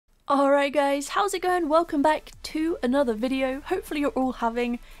Alright guys, how's it going? Welcome back to another video. Hopefully you're all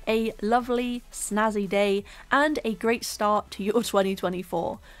having a lovely, snazzy day and a great start to your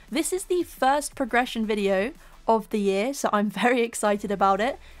 2024. This is the first progression video of the year, so I'm very excited about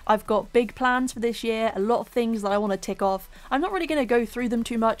it. I've got big plans for this year, a lot of things that I want to tick off. I'm not really going to go through them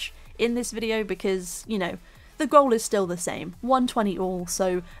too much in this video because, you know, the goal is still the same, 120 all,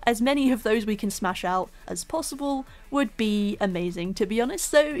 so as many of those we can smash out as possible would be amazing, to be honest.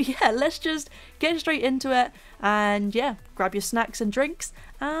 So yeah, let's just get straight into it, and yeah, grab your snacks and drinks,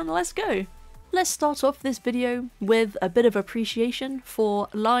 and let's go. Let's start off this video with a bit of appreciation for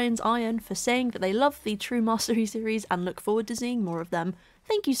Lion's Iron for saying that they love the True Mastery series and look forward to seeing more of them.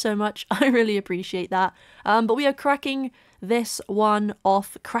 Thank you so much, I really appreciate that. But we are cracking this one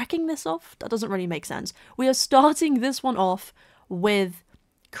off. Cracking this off? That doesn't really make sense. We are starting this one off with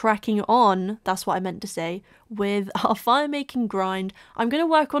cracking on, that's what I meant to say, with our fire making grind. I'm going to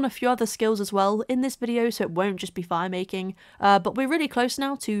work on a few other skills as well in this video, so it won't just be fire making, but we're really close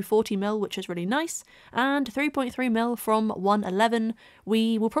now to 40 mil, which is really nice, and 3.3 mil from 111.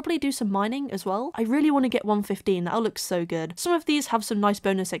 We will probably do some mining as well. I really want to get 115, that'll look so good. Some of these have some nice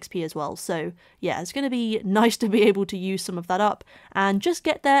bonus XP as well, so yeah, it's going to be nice to be able to use some of that up and just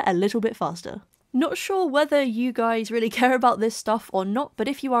get there a little bit faster. Not sure whether you guys really care about this stuff or not, but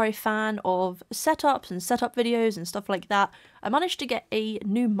if you are a fan of setups and setup videos and stuff like that, I managed to get a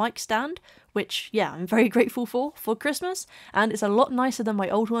new mic stand, which, yeah, I'm very grateful for Christmas, and it's a lot nicer than my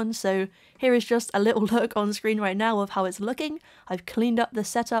old one, so here is just a little look on screen right now of how it's looking. I've cleaned up the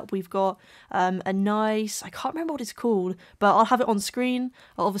setup. We've got a nice, I can't remember what it's called, but I'll have it on screen,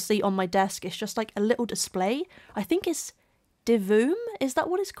 obviously on my desk. It's just like a little display. I think it's Divoom, is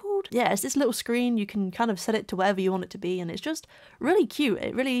that what it's called? Yeah, it's this little screen. You can kind of set it to wherever you want it to be, and it's just really cute.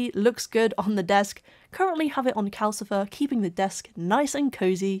 It really looks good on the desk. Currently have it on Calcifer, keeping the desk nice and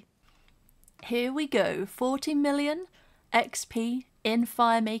cozy. Here we go, 40 million XP in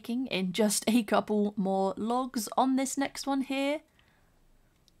fire making in just a couple more logs on this next one here.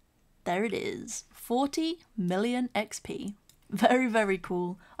 There it is, 40 million XP. Very, very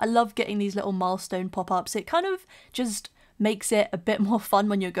cool. I love getting these little milestone pop-ups. It kind of just makes it a bit more fun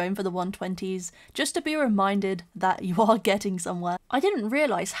when you're going for the 120s, just to be reminded that you are getting somewhere. I didn't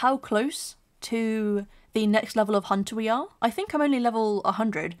realise how close to the next level of Hunter we are. I think I'm only level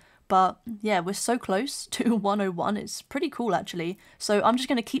 100, but yeah, we're so close to 101, it's pretty cool actually. So I'm just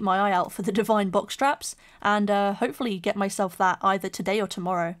going to keep my eye out for the Divine Box Traps, and hopefully get myself that either today or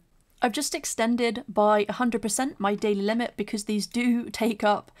tomorrow. I've just extended by 100% my daily limit because these do take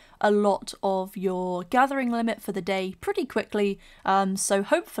up a lot of your gathering limit for the day pretty quickly, so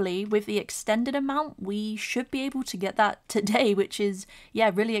hopefully with the extended amount we should be able to get that today, which is,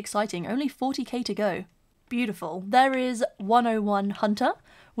 yeah, really exciting. Only 40k to go. Beautiful. There is 101 Hunter,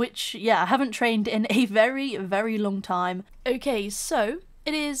 which, yeah, I haven't trained in a very, very long time. Okay, so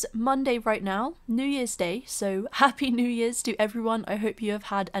it is Monday right now, New Year's Day, so Happy New Year's to everyone. I hope you have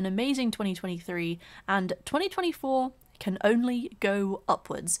had an amazing 2023, and 2024 can only go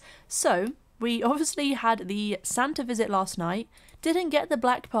upwards. So, we obviously had the Santa visit last night, didn't get the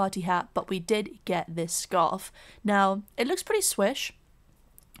black party hat, but we did get this scarf. Now, it looks pretty swish,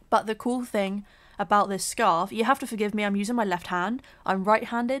 but the cool thing about this scarf, you have to forgive me, I'm using my left hand. I'm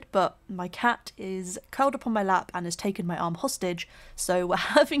right-handed, but my cat is curled up on my lap and has taken my arm hostage, so we're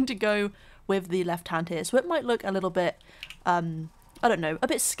having to go with the left hand here. So it might look a little bit, I don't know, a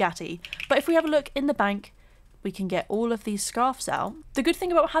bit scatty. But if we have a look in the bank, we can get all of these scarves out. The good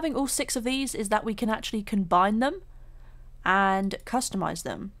thing about having all 6 of these is that we can actually combine them and customize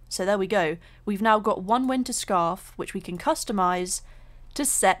them. So there we go. We've now got one winter scarf, which we can customize to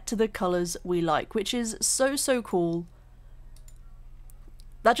set to the colours we like, which is so, so cool.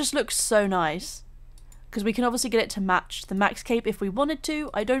 That just looks so nice, because we can obviously get it to match the max cape if we wanted to.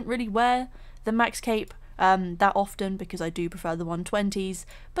 I don't really wear the max cape that often because I do prefer the 120s,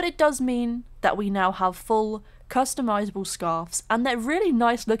 but it does mean that we now have full customizable scarves, and they're really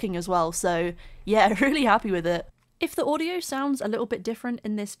nice looking as well, so yeah, really happy with it. If the audio sounds a little bit different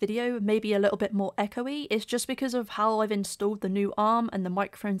in this video, maybe a little bit more echoey, it's just because of how I've installed the new arm and the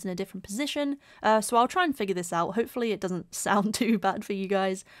microphone's in a different position, so I'll try and figure this out. Hopefully it doesn't sound too bad for you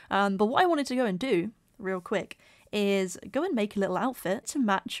guys, but what I wanted to go and do, real quick, is go and make a little outfit to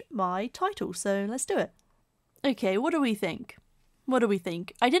match my title, so let's do it. Okay, what do we think? What do we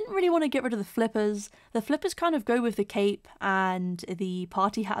think? I didn't really want to get rid of the flippers. The flippers kind of go with the cape and the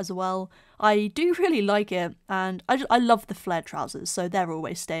party hat as well. I do really like it, and I love the flared trousers, so they're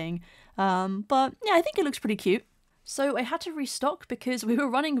always staying. But yeah, I think it looks pretty cute. So I had to restock because we were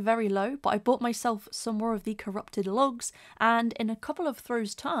running very low, but I bought myself some more of the corrupted logs, and in a couple of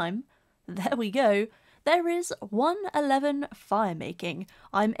throws time, there we go, there is 111 fire making.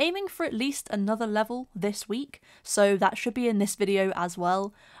 I'm aiming for at least another level this week, so that should be in this video as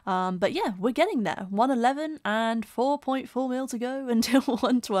well. But yeah, we're getting there. 111 and 4.4 mil to go until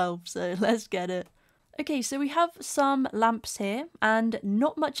 112, so let's get it. Okay, so we have some lamps here, and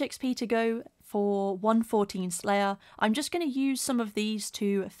not much XP to go for 114 Slayer. I'm just going to use some of these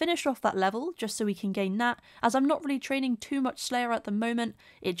to finish off that level, just so we can gain that. As I'm not really training too much Slayer at the moment,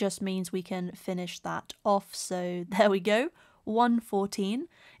 it just means we can finish that off. So there we go, 114.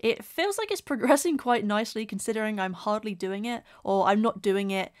 It feels like it's progressing quite nicely considering I'm hardly doing it, or I'm not doing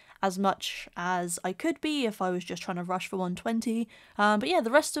it as much as I could be if I was just trying to rush for 120. But yeah, the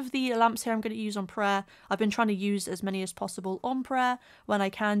rest of the lamps here I'm going to use on prayer. I've been trying to use as many as possible on prayer when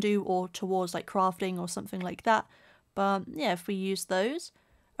I can do, or towards like crafting or something like that. But yeah, if we use those,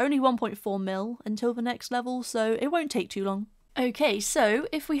 only 1.4 mil until the next level, so it won't take too long. Okay, so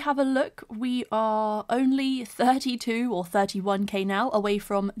if we have a look, we are only 32 or 31k now away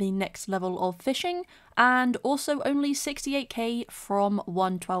from the next level of fishing, and also only 68k from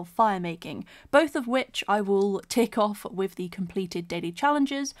 112 fire making, both of which I will tick off with the completed daily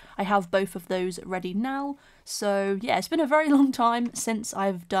challenges. I have both of those ready now, so yeah, it's been a very long time since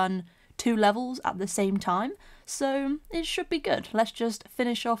I've done 2 levels at the same time, so it should be good. Let's just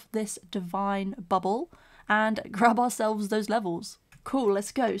finish off this divine bubble and grab ourselves those levels. Cool,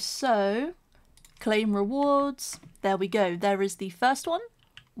 let's go. So, claim rewards. There we go. There is the first one.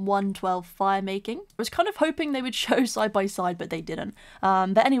 112 fire making. I was kind of hoping they would show side by side, but they didn't.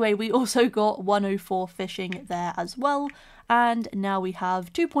 But anyway, we also got 104 fishing there as well. And now we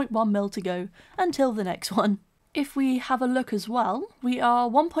have 2.1 mil to go until the next one. If we have a look as well, we are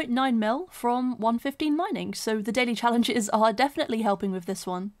 1.9 mil from 115 mining. So the daily challenges are definitely helping with this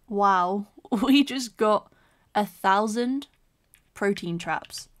one. Wow, we just got 1,000 protein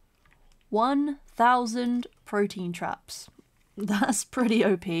traps. 1,000 protein traps. That's pretty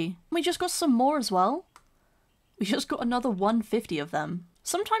OP. We just got some more as well. We just got another 150 of them.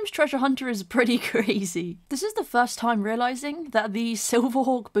 Sometimes Treasure Hunter is pretty crazy. This is the first time realizing that the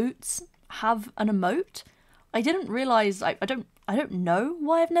Silverhawk boots have an emote. I didn't realize, I don't know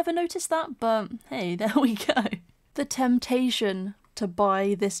why I've never noticed that, but hey, there we go. The temptation to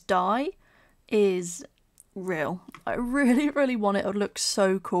buy this dye is real. I really want it. It would look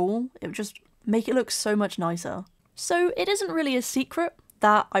so cool. It would just make it look so much nicer. So it isn't really a secret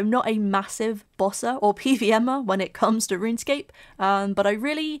that I'm not a massive bosser or PVMer when it comes to RuneScape, but I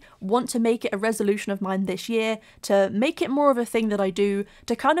really want to make it a resolution of mine this year to make it more of a thing that I do,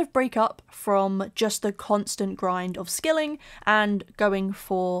 to kind of break up from just the constant grind of skilling and going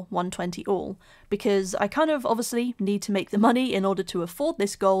for 120 all, because I kind of obviously need to make the money in order to afford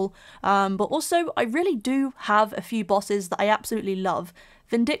this goal, but also I really do have a few bosses that I absolutely love.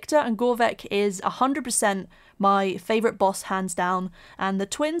 Vindicta and Gorvek is 100% my favourite boss hands down, and the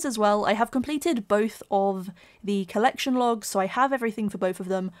twins as well. I have completed both of the collection logs, so I have everything for both of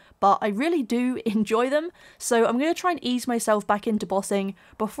them, but I really do enjoy them, so I'm going to try and ease myself back into bossing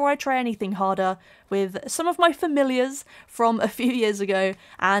before I try anything harder with some of my familiars from a few years ago,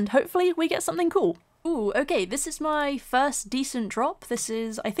 and hopefully we get something cool. Ooh, okay, this is my first decent drop. This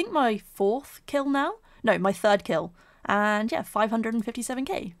is, I think, my 4th kill now? No, my 3rd kill. And yeah,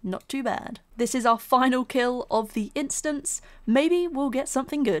 557k, not too bad. This is our final kill of the instance. Maybe we'll get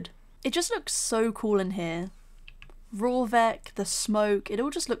something good. It just looks so cool in here. Rawvec, the smoke, it all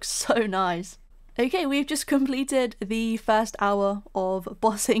just looks so nice. Okay, we've just completed the first hour of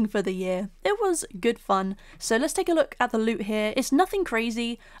bossing for the year. It was good fun. So let's take a look at the loot here. It's nothing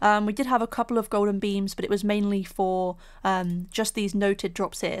crazy. We did have a couple of golden beams, but it was mainly for just these noted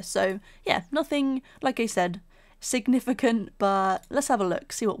drops here. So yeah, nothing, like I said, significant, but let's have a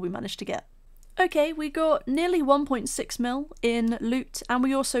look, see what we managed to get. Okay, we got nearly 1.6 mil in loot, and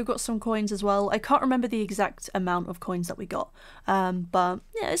we also got some coins as well. I can't remember the exact amount of coins that we got, but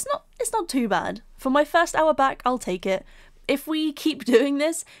yeah, it's not too bad. For my first hour back, I'll take it. If we keep doing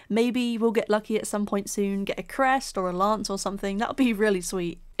this, maybe we'll get lucky at some point soon, get a crest or a lance or something. That would be really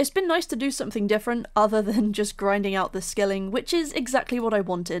sweet. It's been nice to do something different other than just grinding out the skilling, which is exactly what I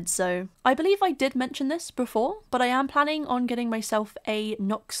wanted. So I believe I did mention this before, but I am planning on getting myself a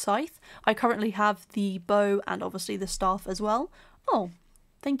Nox scythe. I currently have the bow and obviously the staff as well. Oh,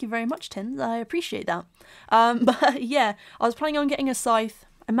 thank you very much, Tins. I appreciate that. But yeah, I was planning on getting a scythe.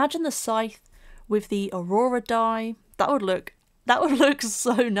 Imagine the scythe with the Aurora dye. That would look That would look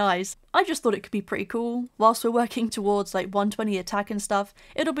so nice. I just thought it could be pretty cool. Whilst we're working towards like 120 attack and stuff,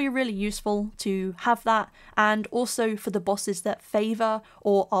 it'll be really useful to have that, and also for the bosses that favour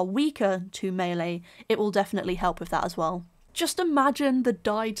or are weaker to melee, it will definitely help with that as well. Just imagine the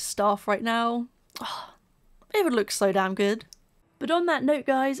dyed staff right now. Oh, it would look so damn good. But on that note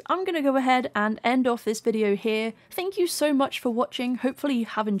guys, I'm going to go ahead and end off this video here. Thank you so much for watching, hopefully you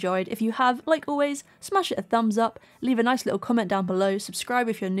have enjoyed. If you have, like always, smash it a thumbs up, leave a nice little comment down below, subscribe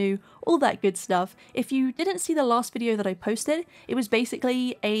if you're new, all that good stuff. If you didn't see the last video that I posted, it was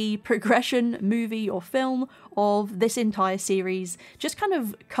basically a progression movie or film of this entire series, just kind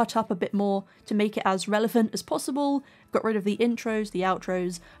of cut up a bit more to make it as relevant as possible, got rid of the intros, the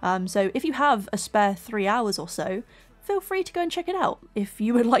outros, so if you have a spare 3 hours or so, feel free to go and check it out if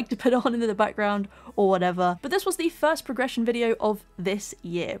you would like to put it on in the background or whatever. But this was the first progression video of this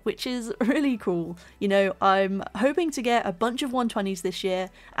year, which is really cool. You know, I'm hoping to get a bunch of 120s this year,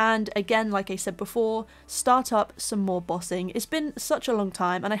 and again, like I said before, start up some more bossing. It's been such a long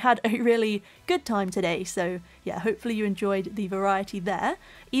time and I had a really good time today, so yeah, hopefully you enjoyed the variety there.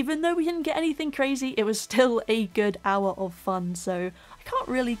 Even though we didn't get anything crazy, it was still a good hour of fun, so I can't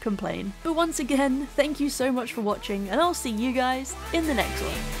really complain. But once again, thank you so much for watching, and I'll see you guys in the next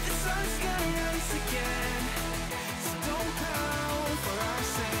one.